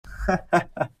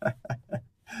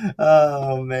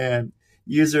Oh man,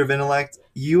 user of intellect,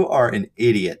 you are an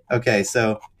idiot. Okay,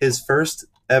 so his first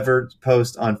ever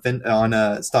post on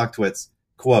StockTwits,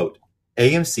 quote: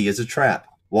 "AMC is a trap.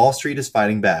 Wall Street is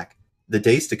fighting back. The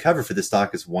days to cover for the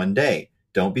stock is 1 day.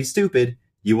 Don't be stupid.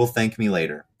 You will thank me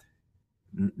later."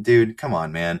 Dude, come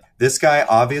on, man. This guy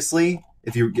obviously,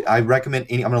 I recommend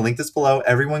I'm going to link this below.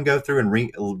 Everyone go through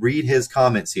and read his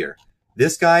comments here.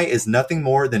 This guy is nothing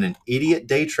more than an idiot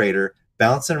day trader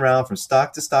bouncing around from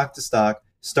stock to stock to stock.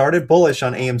 Started bullish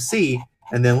on AMC,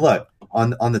 and then look, on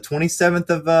the 27th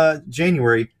of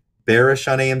January, bearish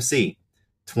on AMC.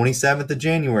 27th of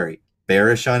January,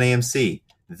 bearish on AMC.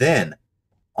 Then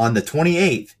on the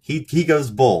 28th, he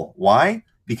goes bull. Why?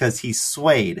 Because he's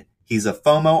swayed. He's a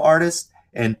FOMO artist,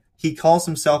 and he calls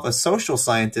himself a social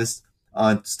scientist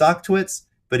on StockTwits,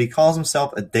 but he calls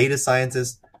himself a data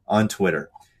scientist on Twitter.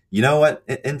 You know what,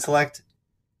 intellect?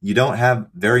 You don't have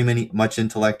much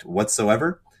intellect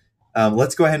whatsoever.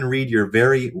 Let's go ahead and read your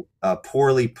very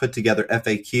poorly put together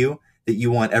FAQ that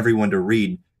you want everyone to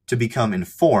read to become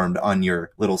informed on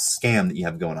your little scam that you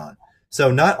have going on.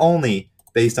 So not only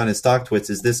based on his StockTwits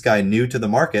is this guy new to the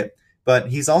market, but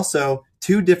he's also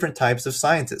two different types of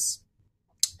scientists.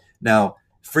 Now,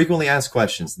 frequently asked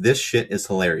questions. This shit is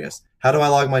hilarious. How do I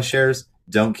log my shares?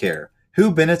 Don't care.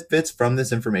 Who benefits from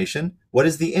this information? What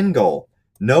is the end goal?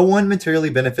 No one materially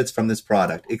benefits from this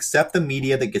product except the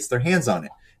media that gets their hands on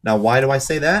it. Now, why do I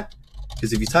say that?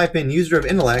 Because if you type in user of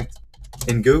intellect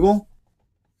in Google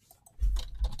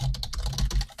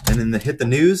and then hit the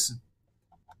news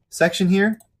section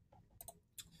here,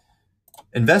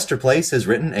 Investor Place has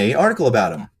written an article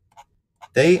about him.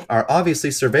 They are obviously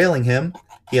surveilling him.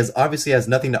 He obviously has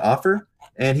nothing to offer,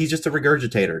 and he's just a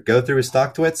regurgitator. Go through his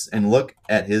StockTwits and look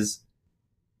at his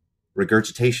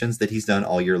regurgitations that he's done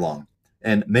all year long.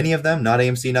 And many of them, not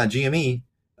AMC, not GME,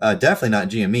 definitely not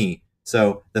GME.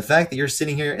 So the fact that you're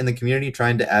sitting here in the community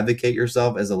trying to advocate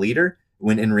yourself as a leader,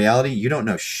 when in reality you don't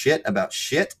know shit about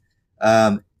shit,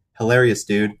 hilarious,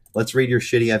 dude. Let's read your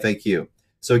shitty FAQ.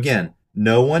 So again,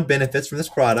 no one benefits from this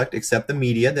product except the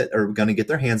media that are going to get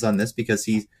their hands on this because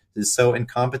he is so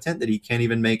incompetent that he can't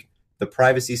even make the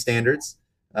privacy standards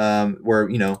where,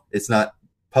 it's not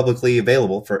publicly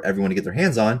available for everyone to get their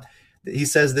hands on. He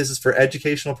says this is for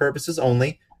educational purposes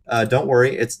only. Don't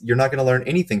worry, you're not going to learn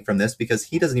anything from this because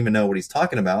he doesn't even know what he's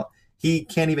talking about. He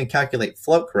can't even calculate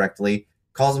float correctly,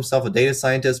 calls himself a data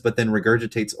scientist, but then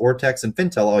regurgitates Ortex and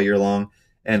Fintel all year long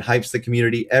and hypes the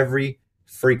community every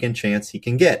freaking chance he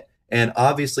can get. And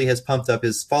obviously has pumped up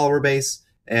his follower base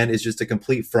and is just a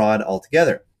complete fraud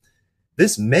altogether.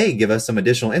 This may give us some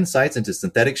additional insights into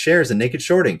synthetic shares and naked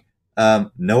shorting.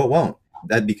 No, it won't.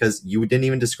 That because you didn't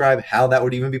even describe how that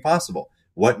would even be possible.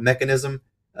 What mechanism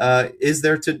is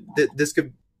there that this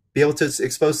could be able to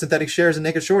expose synthetic shares and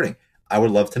naked shorting? I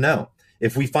would love to know.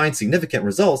 If we find significant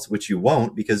results, which you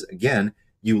won't, because again,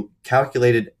 you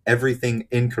calculated everything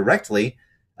incorrectly,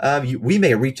 we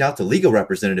may reach out to legal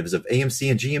representatives of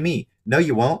AMC and GME. No,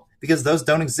 you won't, because those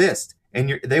don't exist.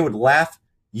 And they would laugh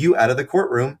you out of the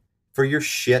courtroom for your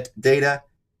shit data,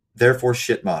 therefore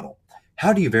shit model.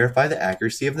 How do you verify the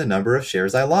accuracy of the number of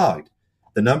shares I logged?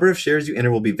 The number of shares you enter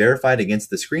will be verified against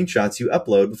the screenshots you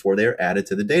upload before they are added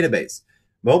to the database.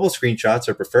 Mobile screenshots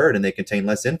are preferred and they contain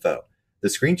less info. The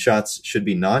screenshots should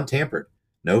be non-tampered,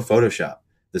 no Photoshop.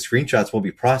 The screenshots will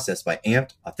be processed by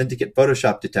AMPed Authenticate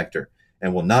Photoshop Detector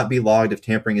and will not be logged if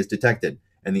tampering is detected,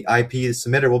 and the IP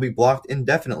submitter will be blocked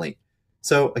indefinitely.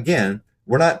 So again,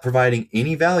 we're not providing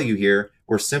any value here.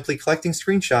 We're simply collecting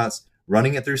screenshots,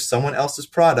 running it through someone else's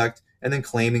product, and then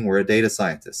claiming we're a data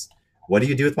scientist. What do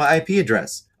you do with my IP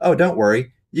address? Oh, don't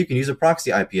worry. You can use a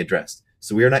proxy IP address.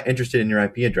 So we are not interested in your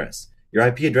IP address. Your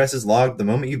IP address is logged the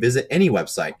moment you visit any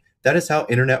website. That is how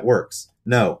internet works.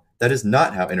 No, that is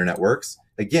not how internet works.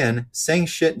 Again, saying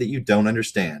shit that you don't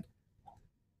understand.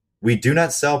 We do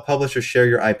not sell, publish, or share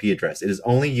your IP address. It is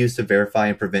only used to verify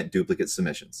and prevent duplicate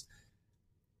submissions.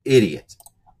 Idiot.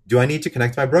 Do I need to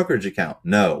connect my brokerage account?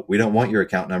 No, we don't want your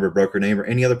account number, broker name, or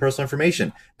any other personal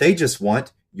information. They just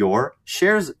want your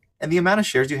shares and the amount of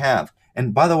shares you have.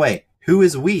 And by the way, who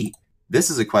is we?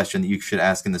 This is a question that you should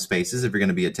ask in the spaces if you're going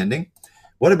to be attending.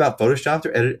 What about photoshopped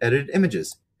or edited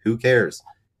images? Who cares?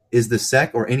 Is the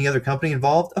SEC or any other company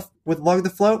involved with Log the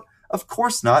Float? Of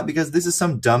course not, because this is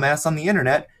some dumbass on the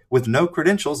internet with no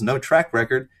credentials, no track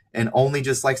record, and only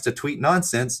just likes to tweet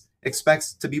nonsense,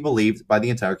 expects to be believed by the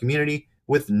entire community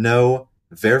with no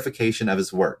verification of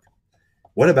his work.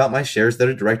 What about my shares that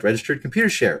are direct registered computer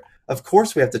share? Of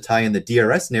course we have to tie in the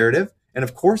DRS narrative, and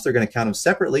of course they're going to count them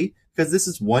separately because this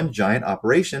is one giant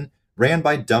operation ran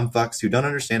by dumb fucks who don't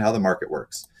understand how the market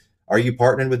works. Are you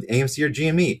partnered with AMC or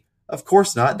GME? Of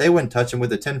course not. They wouldn't touch him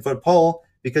with a 10-foot pole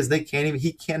because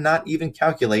he cannot even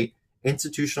calculate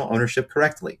institutional ownership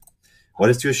correctly. What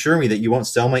is to assure me that you won't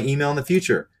sell my email in the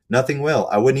future? Nothing will.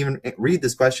 I wouldn't even read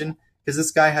this question because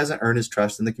this guy hasn't earned his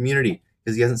trust in the community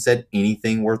because he hasn't said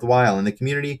anything worthwhile in the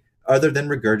community other than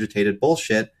regurgitated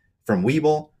bullshit from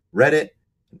Weeble, Reddit,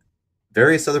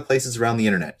 various other places around the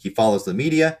internet. He follows the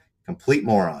media, complete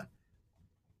moron.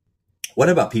 What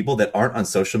about people that aren't on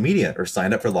social media or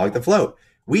signed up for Log the Float?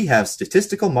 We have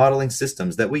statistical modeling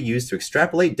systems that we use to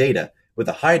extrapolate data with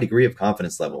a high degree of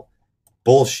confidence level.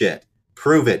 Bullshit.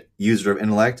 Prove it, user of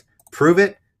intellect. Prove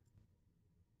it.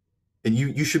 And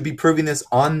you should be proving this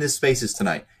on this Spaces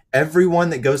tonight. Everyone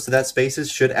that goes to that Spaces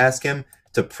should ask him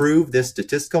to prove this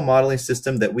statistical modeling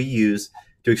system that we use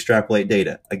to extrapolate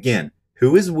data. Again,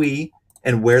 who is we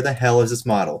and where the hell is this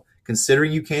model?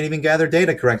 Considering you can't even gather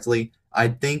data correctly, I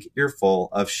think you're full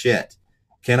of shit.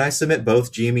 Can I submit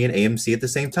both GME and AMC at the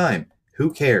same time?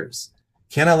 Who cares?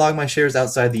 Can I log my shares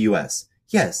outside the US?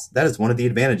 Yes, that is one of the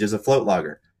advantages of Float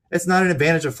Logger. It's not an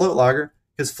advantage of Float Logger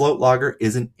because Float Logger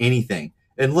isn't anything.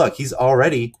 And look, he's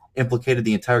already implicated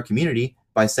the entire community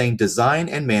by saying designed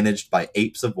and managed by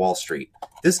apes of Wall Street.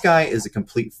 This guy is a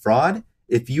complete fraud.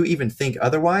 If you even think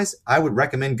otherwise, I would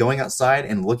recommend going outside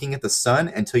and looking at the sun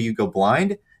until you go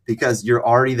blind because you're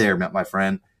already there, my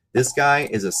friend. This guy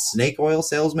is a snake oil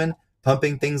salesman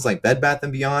pumping things like Bed Bath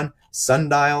 & Beyond,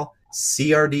 Sundial,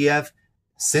 CRDF,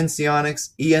 Senseonics,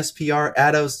 ESPR,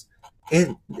 Atos,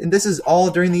 and this is all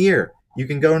during the year. You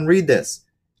can go and read this.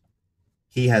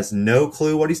 He has no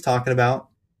clue what he's talking about.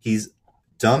 He's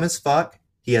dumb as fuck.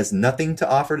 He has nothing to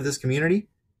offer to this community,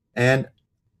 and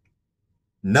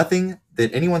nothing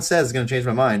that anyone says is going to change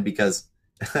my mind because,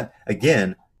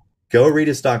 again, go read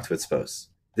his StockTwits posts.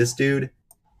 This dude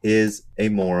is a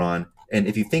moron. And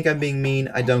if you think I'm being mean,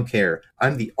 I don't care.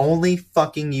 I'm the only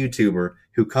fucking YouTuber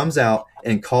who comes out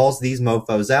and calls these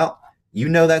mofos out. You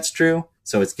know that's true.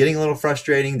 So it's getting a little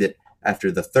frustrating that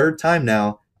after the third time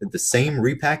now, that the same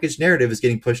repackaged narrative is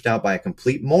getting pushed out by a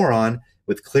complete moron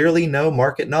with clearly no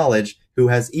market knowledge who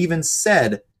has even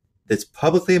said that's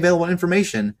publicly available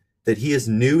information that he is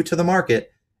new to the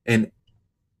market and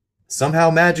somehow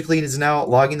magically is now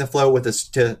logging the flow with a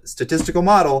statistical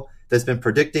model that's been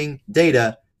predicting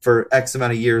data for X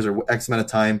amount of years or X amount of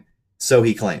time, so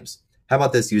he claims. How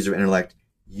about this, user of intellect?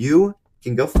 You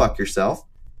can go fuck yourself.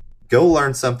 Go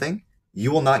learn something.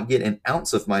 You will not get an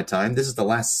ounce of my time. This is the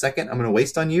last second I'm going to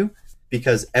waste on you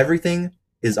because everything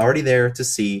is already there to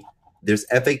see. There's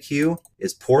FAQ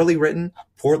is poorly written.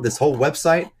 This whole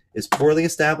website is poorly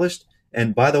established.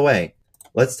 And by the way,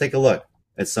 let's take a look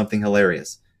at something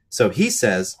hilarious. So he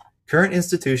says, current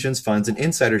institutions, funds, and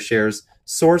insider shares,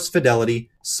 source Fidelity,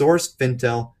 source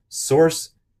Fintel,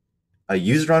 source a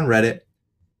user on Reddit.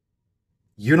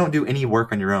 You don't do any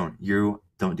work on your own. You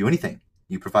don't do anything.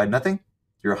 You provide nothing.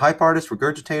 You're a hype artist,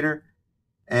 regurgitator,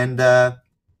 and I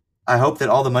hope that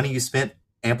all the money you spent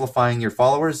amplifying your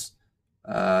followers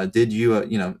hope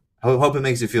it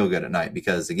makes you feel good at night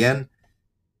because, again,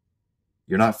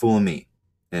 you're not fooling me.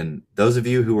 And those of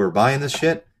you who are buying this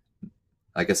shit,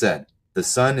 like I said, the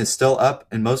sun is still up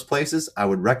in most places. I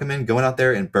would recommend going out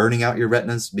there and burning out your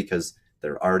retinas because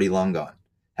they're already long gone.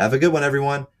 Have a good one,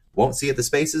 everyone. Won't see you at the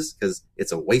Spaces because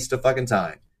it's a waste of fucking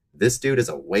time. This dude is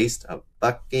a waste of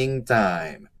fucking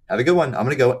time. Have a good one. I'm going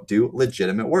to go do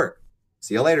legitimate work.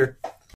 See you later.